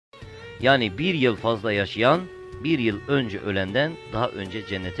Yani bir yıl fazla yaşayan, bir yıl önce ölenden daha önce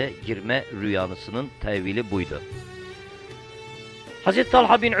cennete girme rüyanısının tevili buydu. Hazreti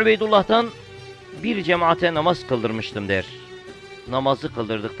Talha bin Ubeydullah'tan bir cemaate namaz kıldırmıştım der. Namazı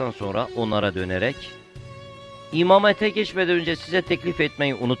kıldırdıktan sonra onlara dönerek, İmamete geçmeden önce size teklif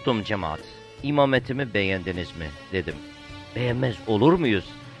etmeyi unuttum cemaat. İmametimi beğendiniz mi dedim. Beğenmez olur muyuz?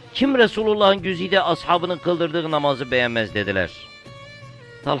 Kim Resulullah'ın güzide ashabının kıldırdığı namazı beğenmez dediler.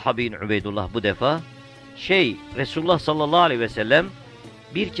 Talha bin Ubeydullah bu defa, Resulullah sallallahu aleyhi ve sellem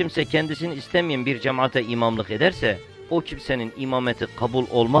bir kimse kendisini istemeyen bir cemaate imamlık ederse o kimsenin imameti kabul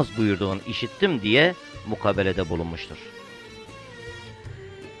olmaz buyurduğunu işittim diye mukabelede bulunmuştur.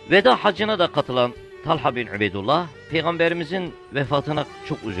 Veda hacına da katılan Talha bin Ubeydullah, Peygamberimizin vefatına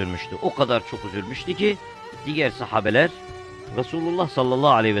çok üzülmüştü. O kadar çok üzülmüştü ki diğer sahabeler Resulullah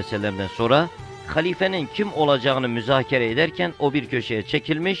sallallahu aleyhi ve sellem'den sonra halifenin kim olacağını müzakere ederken o bir köşeye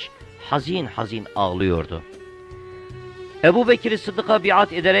çekilmiş, hazin hazin ağlıyordu. Ebu Bekir'i Sıddık'a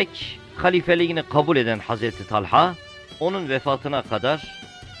biat ederek halifeliğini kabul eden Hazreti Talha, onun vefatına kadar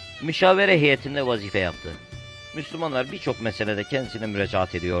müşavere heyetinde vazife yaptı. Müslümanlar birçok meselede kendisine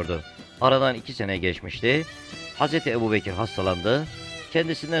müracaat ediyordu. Aradan 2 sene geçmişti. Hazreti Ebu Bekir hastalandı.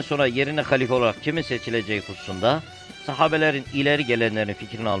 Kendisinden sonra yerine halife olarak kimin seçileceği hususunda sahabelerin ileri gelenlerin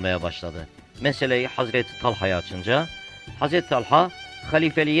fikrini almaya başladı. Meseleyi Hazreti Talha'ya açınca, Hazreti Talha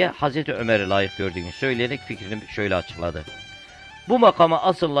halifeliğe Hazreti Ömer'i layık gördüğünü söyleyerek fikrini şöyle açıkladı. Bu makama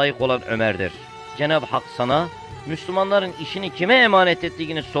asıl layık olan Ömer'dir. Cenab-ı Hak sana Müslümanların işini kime emanet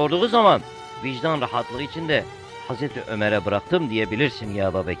ettiğini sorduğu zaman vicdan rahatlığı içinde Hazreti Ömer'e bıraktım diyebilirsin ya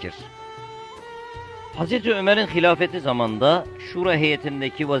Ebu Bekir. Hazreti Ömer'in hilafeti zamanında şura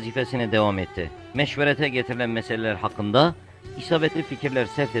heyetindeki vazifesine devam etti. Meşverete getirilen meseleler hakkında isabetli fikirler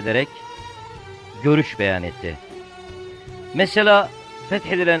sevk ederek görüş beyan etti. Mesela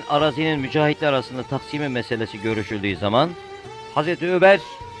fethedilen arazinin mücahitler arasında taksimi meselesi görüşüldüğü zaman Hazreti Ömer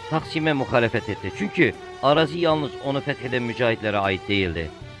taksime muhalefet etti. Çünkü arazi yalnız onu fetheden mücahitlere ait değildi.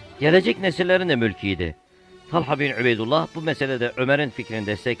 Gelecek nesillerin de mülkiydi. Talha bin Ubeydullah bu meselede Ömer'in fikrini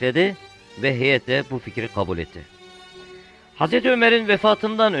destekledi ve heyet de bu fikri kabul etti. Hazreti Ömer'in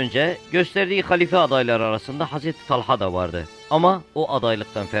vefatından önce gösterdiği halife adayları arasında Hazreti Talha da vardı. Ama o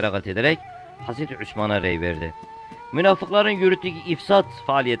adaylıktan feragat ederek Hazreti Osman'a rey verdi. Münafıkların yürüttüğü ifsat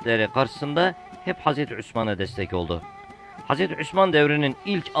faaliyetleri karşısında hep Hazreti Osman'a destek oldu. Hazreti Osman devrinin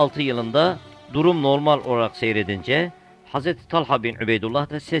ilk 6 yılında durum normal olarak seyredince Hazreti Talha bin Ubeydullah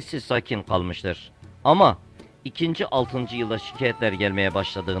da sessiz sakin kalmıştır. Ama 2. 6. yılda şikayetler gelmeye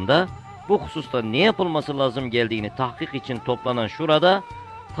başladığında bu hususta ne yapılması lazım geldiğini tahkik için toplanan şurada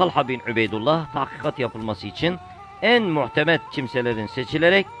Talha bin Ubeydullah tahkikat yapılması için en muhtemet kimselerin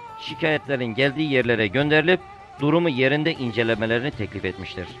seçilerek şikayetlerin geldiği yerlere gönderilip durumu yerinde incelemelerini teklif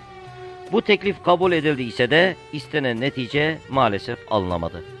etmiştir. Bu teklif kabul edildiyse de istenen netice maalesef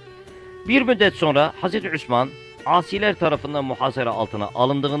alınamadı. Bir müddet sonra Hazreti Osman asiler tarafından muhasara altına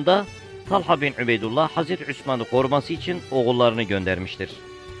alındığında Talha bin Ubeydullah Hazreti Osman'ı koruması için oğullarını göndermiştir.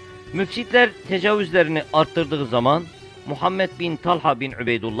 Müfsitler tecavüzlerini arttırdığı zaman Muhammed bin Talha bin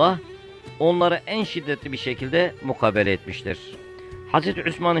Ubeydullah onlara en şiddetli bir şekilde mukabele etmiştir. Hazreti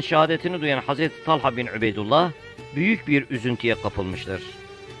Osman'ın şehadetini duyan Hazreti Talha bin Ubeydullah büyük bir üzüntüye kapılmıştır.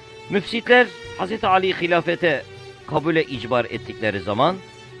 Müfsitler Hazreti Ali hilafete kabule icbar ettikleri zaman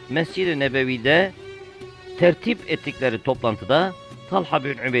Mescid-i Nebevi'de tertip ettikleri toplantıda Talha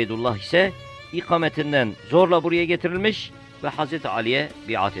bin Ubeydullah ise ikametinden zorla buraya getirilmiş ve Hazreti Ali'ye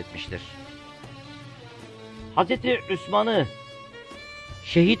biat etmiştir. Hazreti Osman'ı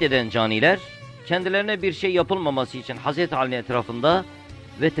şehit eden caniler kendilerine bir şey yapılmaması için Hazreti Ali'nin etrafında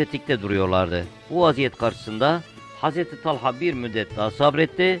ve tetikte duruyorlardı. Bu vaziyet karşısında Hazreti Talha bir müddet daha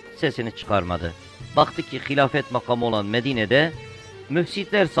sabretti, sesini çıkarmadı. Baktı ki hilafet makamı olan Medine'de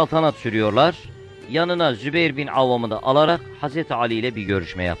müfsitler saltanat sürüyorlar. Yanına Zübeyir bin Avvam'ı da alarak Hazreti Ali ile bir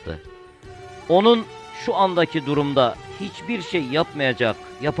görüşme yaptı. Onun şu andaki durumda hiçbir şey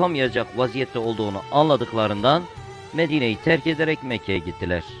yapamayacak vaziyette olduğunu anladıklarından Medine'yi terk ederek Mekke'ye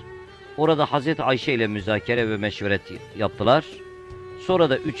gittiler. Orada Hazreti Ayşe ile müzakere ve meşveret yaptılar. Sonra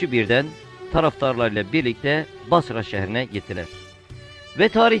da üçü birden taraftarlarıyla birlikte Basra şehrine gittiler. Ve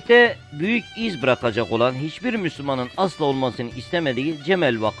tarihte büyük iz bırakacak olan hiçbir Müslümanın asla olmasını istemediği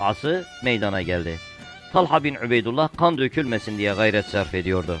Cemel vakası meydana geldi. Talha bin Ubeydullah kan dökülmesin diye gayret sarf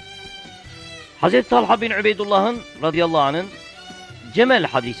ediyordu. Hazreti Talha bin Ubeydullah'ın radıyallahu anh'ın Cemel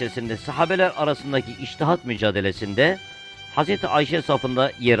hadisesinde sahabeler arasındaki içtihat mücadelesinde Hazreti Ayşe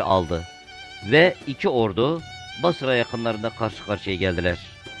safında yer aldı. Ve 2 ordu Basra yakınlarında karşı karşıya geldiler.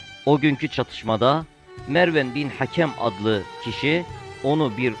 O günkü çatışmada Merven bin Hakem adlı kişi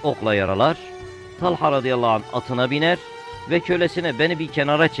onu bir okla yaralar. Talha radıyallahu anh atına biner ve kölesine beni bir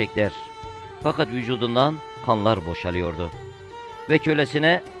kenara çek der. Fakat vücudundan kanlar boşalıyordu. Ve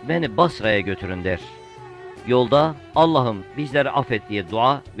kölesine beni Basra'ya götürün der. Yolda Allah'ım bizleri affet diye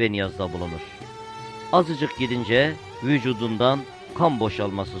dua ve niyazda bulunur. Azıcık gidince vücudundan kan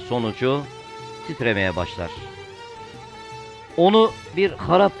boşalması sonucu titremeye başlar. Onu bir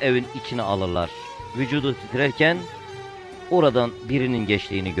harap evin içine alırlar. Vücudu titrerken oradan birinin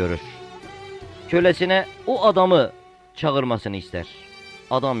geçtiğini görür. Kölesine o adamı çağırmasını ister.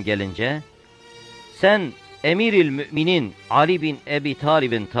 Adam gelince sen Emiril Müminin Ali bin Ebi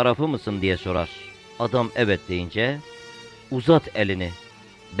Talib'in tarafı mısın diye sorar. Adam evet deyince uzat elini,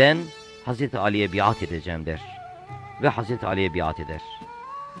 ben Hazreti Ali'ye biat edeceğim der. Ve Hazreti Ali'ye biat eder.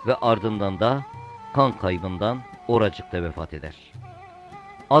 Ve ardından da kan kaybından oracıkta vefat eder.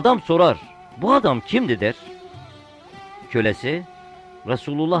 Adam sorar, bu adam kimdi der. Kölesi,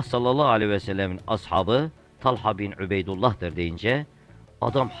 Resulullah sallallahu aleyhi ve sellemin ashabı Talha bin Ubeydullah'dır deyince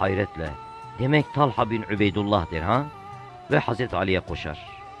adam hayretle, demek Talha bin Ubeydullah der ha? Ve Hazreti Ali'ye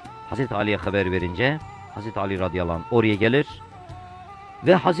koşar. Hazreti Ali'ye haber verince Hazreti Ali radıyallahu anh oraya gelir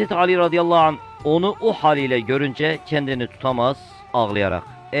ve Hazreti Ali radıyallahu anh onu o haliyle görünce kendini tutamaz, ağlayarak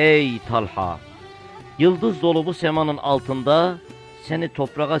ey Talha, yıldız dolu bu semanın altında seni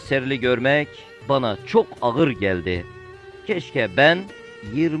toprağa serili görmek bana çok ağır geldi. Keşke ben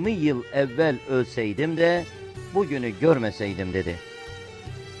 20 yıl evvel ölseydim de bugünü görmeseydim dedi.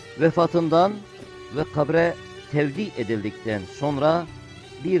 Vefatından ve kabre tevdi edildikten sonra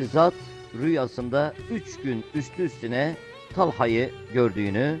bir zat rüyasında 3 gün üstü üstüne Talha'yı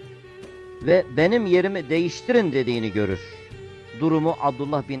gördüğünü ve benim yerimi değiştirin dediğini görür. Durumu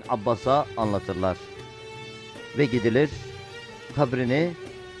Abdullah bin Abbas'a anlatırlar. Ve gidilir, kabrini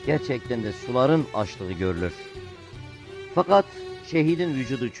gerçekten de suların açtığı görülür. Fakat şehidin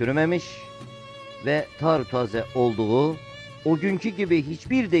vücudu çürümemiş ve taze olduğu, o günkü gibi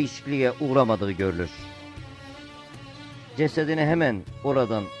hiçbir değişikliğe uğramadığı görülür. Cesedini hemen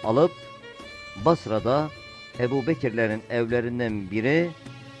oradan alıp Basra'da Ebu Bekirlerin evlerinden biri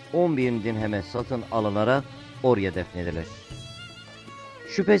 10.000 dirheme satın alınarak oraya defnedilir.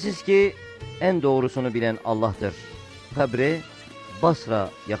 Şüphesiz ki en doğrusunu bilen Allah'tır. Kabri Basra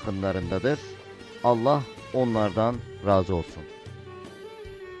yakınlarındadır. Allah onlardan razı olsun.